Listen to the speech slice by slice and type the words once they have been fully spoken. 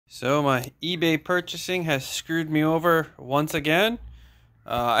So my eBay purchasing has screwed me over once again.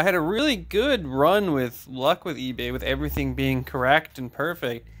 I had a really good run with luck with eBay, with everything being correct and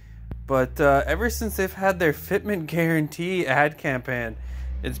perfect. But ever since they've had their fitment guarantee ad campaign,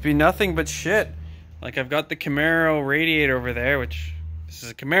 it's been nothing but shit. Like, I've got the Camaro radiator over there, which this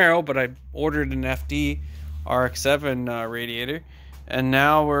is a Camaro, but I ordered an FD RX-7 radiator, and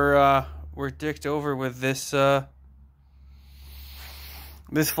now we're dicked over with this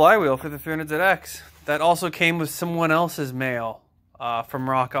this flywheel for the 300ZX that also came with someone else's mail from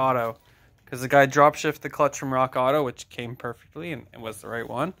Rock Auto, because the guy drop shipped the clutch from Rock Auto, which came perfectly and was the right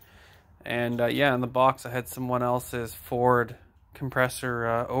one. And yeah, in the box I had someone else's Ford compressor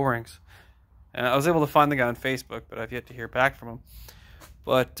O-rings, and I was able to find the guy on Facebook, but I've yet to hear back from him.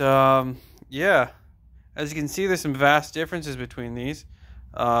 But yeah, as you can see, there's some vast differences between these.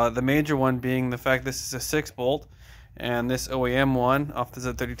 The major one being the fact this is a 6-bolt, and this OEM one off the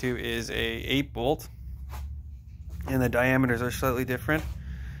Z32 is a 8-bolt, and the diameters are slightly different.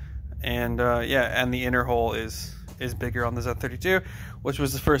 And yeah, and the inner hole is bigger on the Z32, which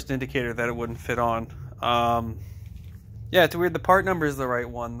was the first indicator that it wouldn't fit on. Yeah, it's weird. The part number is the right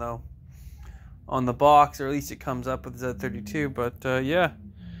one though on the box, or at least it comes up with Z32. But yeah,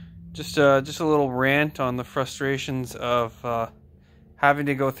 just a little rant on the frustrations of having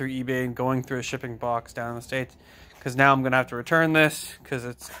to go through eBay and going through a shipping box down in the States, because now I'm gonna have to return this because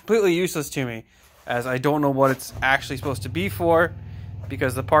it's completely useless to me, as I don't know what it's actually supposed to be for,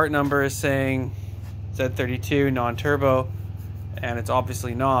 because the part number is saying Z32 non-turbo, and it's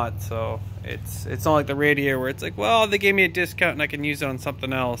obviously not. So it's not like the radiator where it's like, well, they gave me a discount and I can use it on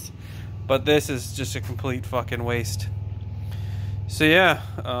something else. But this is just a complete fucking waste. So yeah,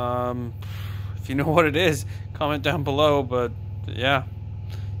 if you know what it is, comment down below. But yeah,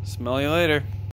 smell you later.